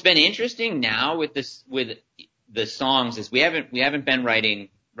 What's been interesting now with the songs is we haven't been writing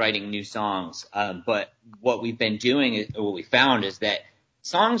new songs, but what we've been doing is, what we found is that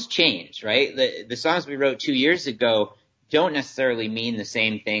songs change, right? The songs we wrote 2 years ago don't necessarily mean the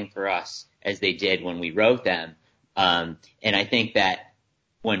same thing for us as they did when we wrote them. And I think that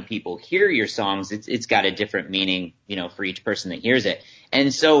when people hear your songs, it's got a different meaning, for each person that hears it.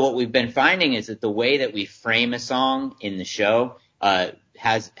 And so what we've been finding is that the way that we frame a song in the show,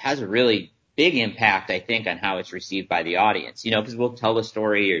 has a really big impact, I think, on how it's received by the audience, because we'll tell a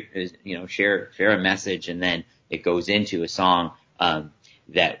story or, share a message, and then it goes into a song,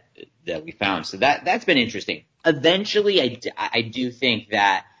 that we found. So that's been interesting. Eventually, I do think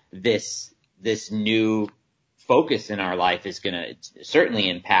that this new focus in our life is going to certainly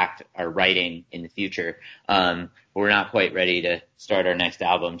impact our writing in the future. We're not quite ready to start our next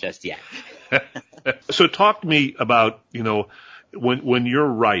album just yet. So talk to me about, when you're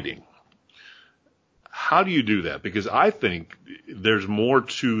writing, how do you do that? Because I think there's more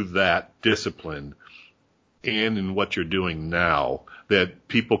to that discipline and in what you're doing now that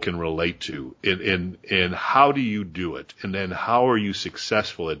people can relate to. And how do you do it? And then how are you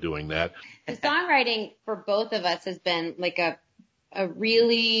successful at doing that? The songwriting for both of us has been like a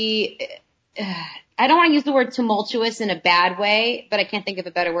really, I don't want to use the word tumultuous in a bad way, but I can't think of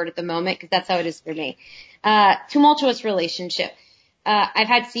a better word at the moment because that's how it is for me. Tumultuous relationship. I've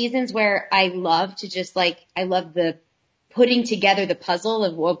had seasons where I love the putting together the puzzle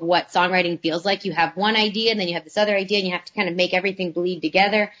of what songwriting feels like. You have one idea and then you have this other idea and you have to kind of make everything bleed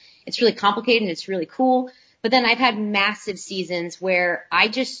together. It's really complicated and it's really cool. But then I've had massive seasons where I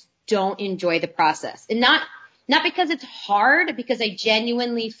just don't enjoy the process, and not because it's hard, because I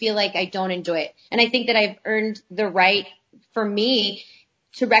genuinely feel like I don't enjoy it. And I think that I've earned the right for me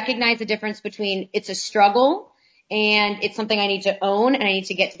to recognize the difference between it's a struggle and it's something I need to own and I need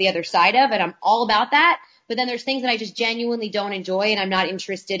to get to the other side of, and I'm all about that. But then there's things that I just genuinely don't enjoy and I'm not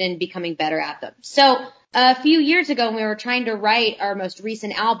interested in becoming better at them. So a few years ago when we were trying to write our most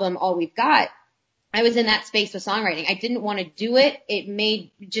recent album, All We've Got, I was in that space with songwriting. I didn't want to do it. It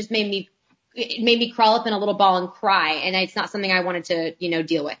made me crawl up in a little ball and cry. And it's not something I wanted to,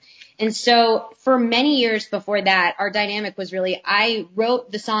 deal with. And so for many years before that, our dynamic was really, I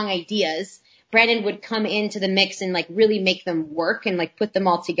wrote the song ideas. Brandon would come into the mix and really make them work and put them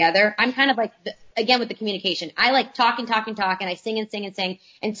all together. I'm kind of again with the communication. I talk and I sing and sing and sing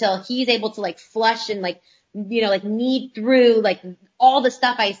until he's able to flush and knead through all the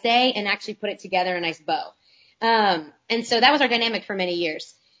stuff I say and actually put it together in a nice bow. And so that was our dynamic for many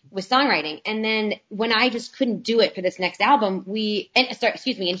years with songwriting. And then when I just couldn't do it for this next album,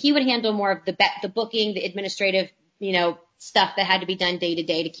 and he would handle more of the booking, the administrative, stuff that had to be done day to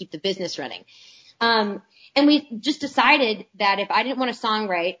day to keep the business running. And we just decided that if I didn't want to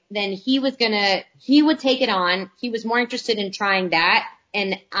songwrite, then he would take it on. He was more interested in trying that,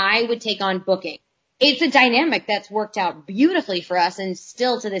 and I would take on booking. It's a dynamic that's worked out beautifully for us, and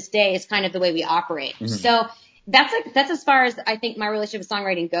still to this day is kind of the way we operate. Mm-hmm. So that's as far as I think my relationship with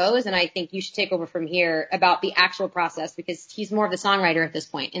songwriting goes, and I think you should take over from here about the actual process, because he's more of the songwriter at this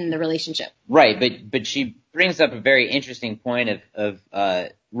point in the relationship. Right, but she brings up a very interesting point of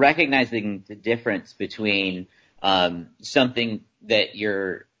recognizing the difference between something that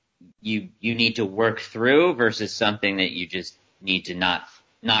you need to work through versus something that you just need to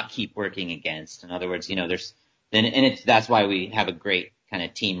not keep working against. In other words, that's why we have a great kind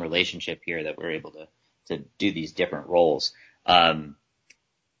of team relationship here, that we're able to do these different roles.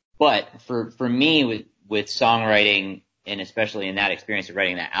 But for me with songwriting, and especially in that experience of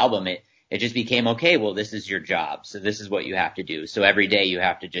writing that album, it just became, okay, well, this is your job. So this is what you have to do. So every day you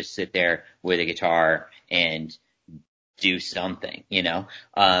have to just sit there with a guitar and do something,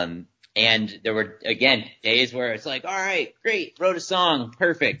 and there were, again, days where it's like, all right, great, wrote a song,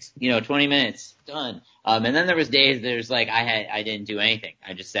 perfect, 20 minutes, done. And then there was days there's like, I didn't do anything.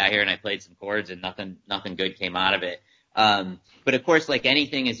 I just sat here and I played some chords and nothing good came out of it. But of course, like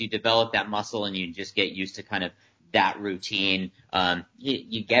anything, as you develop that muscle and you just get used to kind of that routine,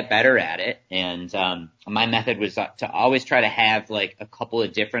 you get better at it. And my method was to always try to have like a couple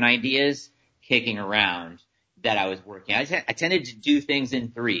of different ideas kicking around that I was working. I tended to do things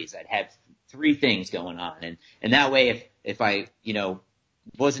in threes. I'd have 3 things going on. And that way, if I,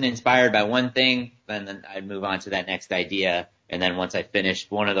 wasn't inspired by one thing, then I'd move on to that next idea. And then once I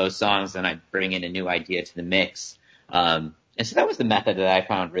finished one of those songs, then I'd bring in a new idea to the mix. And so that was the method that I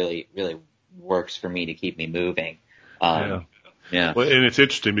found really, really works for me to keep me moving. Yeah. Well, and it's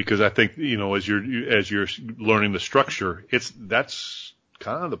interesting because I think, as you're learning the structure, that's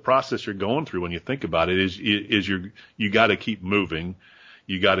kind of the process you're going through when you think about it, is you got to keep moving.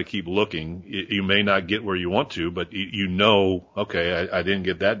 You got to keep looking. You may not get where you want to, but okay, I didn't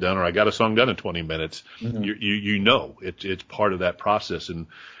get that done, or I got a song done in 20 minutes. Mm-hmm. It's part of that process, and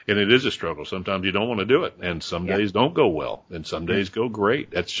it is a struggle. Sometimes you don't want to do it, and some days don't go well, and some days go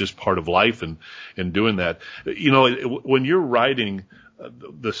great. That's just part of life, and doing that. When you're writing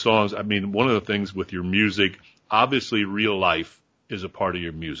the songs, I mean, one of the things with your music, obviously real life is a part of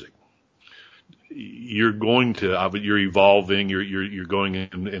your music. You're evolving, you're going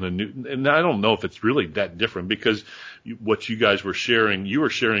in a new, and I don't know if it's really that different, because what you guys were sharing, you were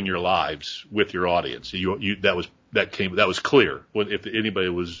sharing your lives with your audience. That was clear. If anybody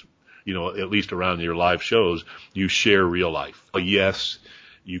was, at least around your live shows, you share real life. Yes,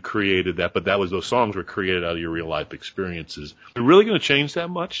 you created that, but those songs were created out of your real life experiences. Are you really going to change that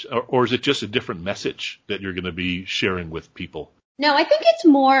much, or is it just a different message that you're going to be sharing with people? No, I think it's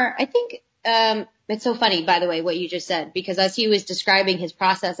more, it's so funny, by the way, what you just said, because as he was describing his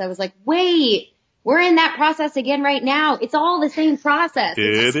process, I was like, wait, we're in that process again right now. It's all the same process.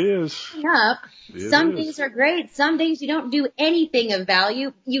 It is. Some days are great. Some days you don't do anything of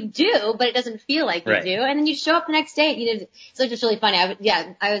value. You do, but it doesn't feel like you do. And then you show up the next day. So it's just really funny.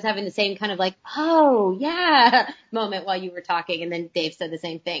 I was having the same kind of like, oh yeah, moment while you were talking. And then Dave said the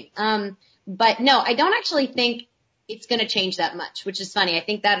same thing. But no, I don't actually think it's going to change that much, which is funny. I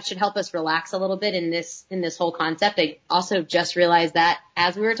think that should help us relax a little bit in this whole concept. I also just realized that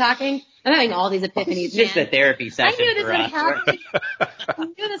as we were talking, I'm having all these epiphanies. It's just a therapy session. I knew this would happen. I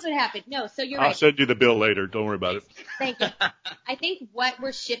knew this would happen. No, so you're right. I'll send you the bill later. Don't worry about it. Thank you. I think what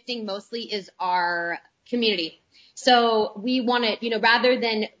we're shifting mostly is our community. So we want to, rather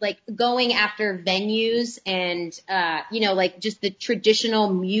than like going after venues and, like just the traditional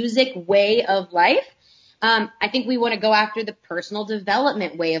music way of life, I think we want to go after the personal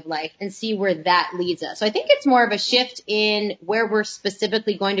development way of life and see where that leads us. So I think it's more of a shift in where we're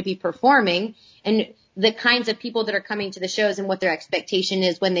specifically going to be performing and the kinds of people that are coming to the shows and what their expectation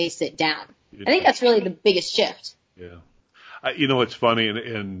is when they sit down. I think that's really the biggest shift. Yeah. It's funny,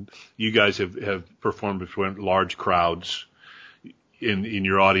 and you guys have performed before large crowds in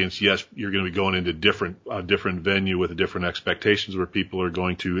your audience. Yes, you're going to be going into a different venue with different expectations, where people are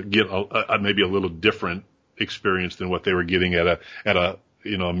going to get maybe a little different experience than what they were getting at a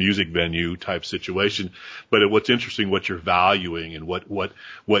music venue type situation. But what's interesting, what you're valuing and what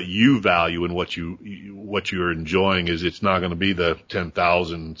you value and what you're enjoying is, it's not going to be the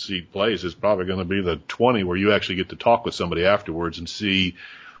 10,000 seat place. It's probably going to be the 20 where you actually get to talk with somebody afterwards and see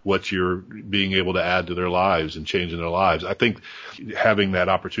what you're being able to add to their lives and changing their lives. I think having that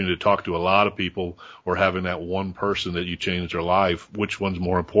opportunity to talk to a lot of people, or having that one person that you change their life, which one's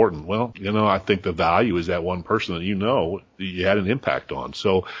more important? Well, I think the value is that one person that you had an impact on.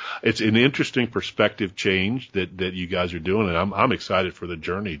 So it's an interesting perspective change that you guys are doing, and I'm excited for the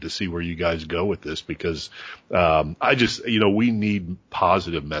journey to see where you guys go with this, because we need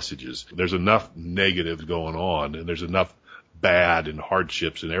positive messages. There's enough negatives going on, and there's enough bad and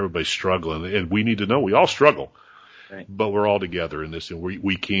hardships, and everybody's struggling, and we need to know we all struggle. Right. But we're all together in this, and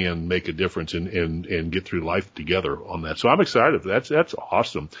we can make a difference and get through life together on that. So I'm excited. That's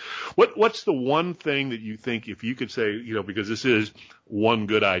awesome. What's the one thing that you think, if you could say, because this is one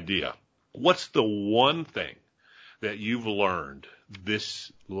good idea, what's the one thing that you've learned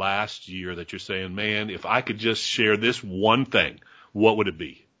this last year that you're saying, man, if I could just share this one thing, what would it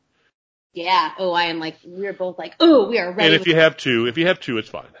be? Yeah. Oh, we're both like, oh, we are ready. And if you have two, it's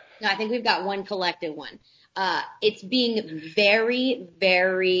fine. No, I think we've got one collective one. It's being very,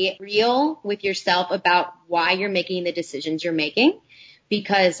 very real with yourself about why you're making the decisions you're making,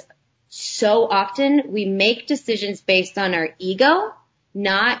 because so often we make decisions based on our ego,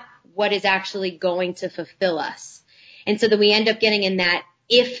 not what is actually going to fulfill us. And so then we end up getting in that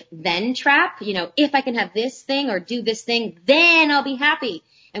if-then trap, if I can have this thing or do this thing, then I'll be happy.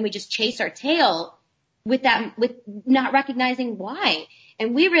 And we just chase our tail with not recognizing why.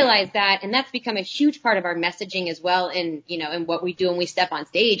 And we realize that, and that's become a huge part of our messaging as well in what we do when we step on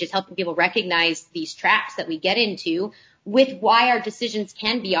stage, is helping people recognize these traps that we get into with why our decisions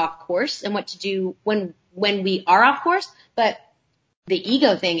can be off course and what to do when we are off course. But the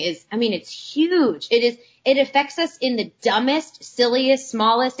ego thing is, it's huge. It affects us in the dumbest, silliest,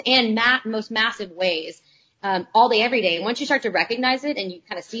 smallest, and most massive ways. All day, every day. And once you start to recognize it and you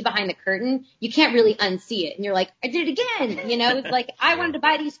kind of see behind the curtain, you can't really unsee it. And you're like, I did it again. It's like, I wanted to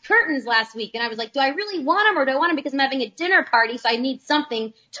buy these curtains last week. And I was like, do I really want them, or do I want them because I'm having a dinner party, so I need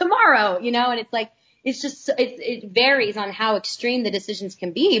something tomorrow, and it's like, it varies on how extreme the decisions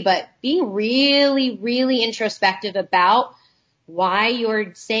can be, but being really, really introspective about why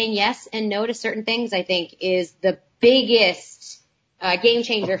you're saying yes and no to certain things, I think, is the biggest game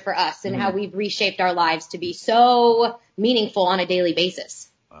changer for us, and how we've reshaped our lives to be so meaningful on a daily basis.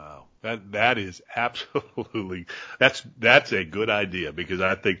 Wow. That is absolutely, that's a good idea, because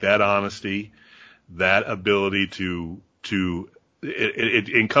I think that honesty, that ability it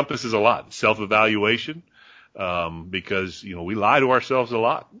encompasses a lot. Self-evaluation, because, we lie to ourselves a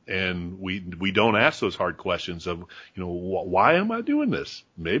lot, and we don't ask those hard questions of, why am I doing this?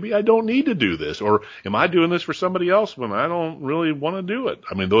 Maybe I don't need to do this, or am I doing this for somebody else when I don't really want to do it?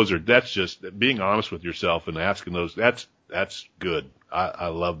 That's just being honest with yourself and asking those. That's good. I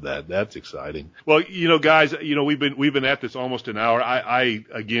love that. That's exciting. Well, guys, we've been at this almost an hour.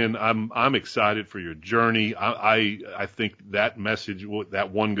 I'm excited for your journey. I think that message,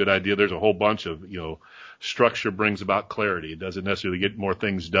 that one good idea, there's a whole bunch of, structure brings about clarity. It doesn't necessarily get more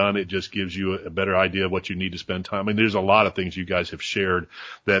things done. It just gives you a better idea of what you need to spend time. There's a lot of things you guys have shared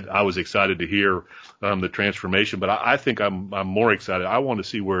that I was excited to hear, the transformation, but I think I'm more excited. I want to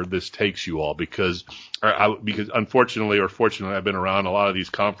see where this takes you all, because unfortunately or fortunately, I've been around a lot of these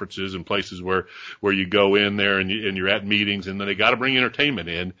conferences and places where you go in there and you're at meetings, and then they got to bring entertainment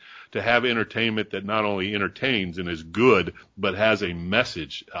in. To have entertainment that not only entertains and is good, but has a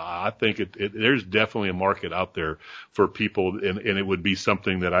message, I think there's definitely a market out there for people, and it would be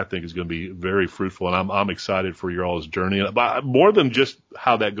something that I think is going to be very fruitful. And I'm excited for your all's journey. But more than just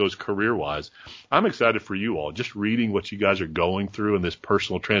how that goes career-wise, I'm excited for you all. Just reading what you guys are going through in this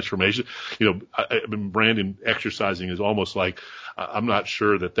personal transformation. Brandon, exercising is almost like, I'm not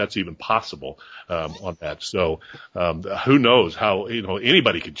sure that that's even possible on that. So who knows how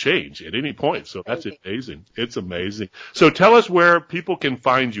anybody could change at any point. So that's amazing. It's amazing. So tell us where people can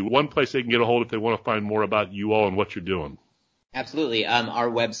find you. One place they can get a hold if they want to find more about you all and what you're doing. Absolutely. Our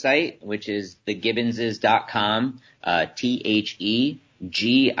website, which is thegibbonses.com,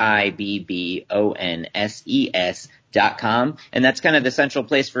 TheGibbonses.com. And that's kind of the central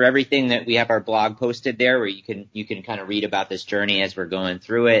place for everything. That we have our blog posted there, where you can kind of read about this journey as we're going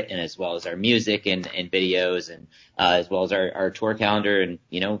through it, and as well as our music and videos, and as well as our tour calendar. And,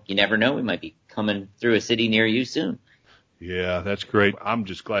 you never know, we might be coming through a city near you soon. Yeah, that's great. I'm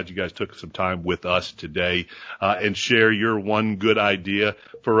just glad you guys took some time with us today, and share your one good idea.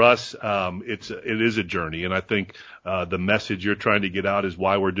 For us, it is a journey. And I think, the message you're trying to get out is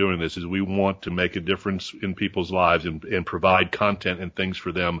why we're doing this, is we want to make a difference in people's lives and provide content and things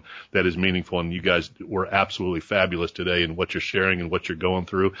for them that is meaningful. And you guys were absolutely fabulous today in what you're sharing and what you're going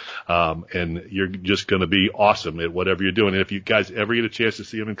through. And you're just going to be awesome at whatever you're doing. And if you guys ever get a chance to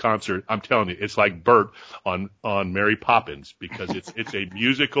see him in concert, I'm telling you, it's like Bert on Mary Poppins, because it's a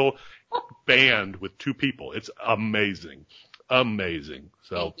musical band with two people. It's amazing. Amazing.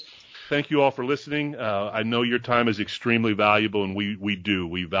 So thank you all for listening. I know your time is extremely valuable, and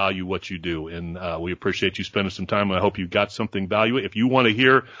we value what you do, and we appreciate you spending some time. I hope you got something valuable. If you want to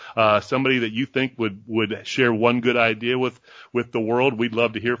hear somebody that you think would share one good idea with the world, we'd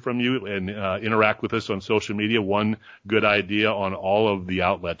love to hear from you, and interact with us on social media. One good idea on all of the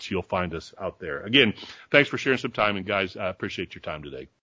outlets, you'll find us out there. Again, thanks for sharing some time, and guys, I appreciate your time today.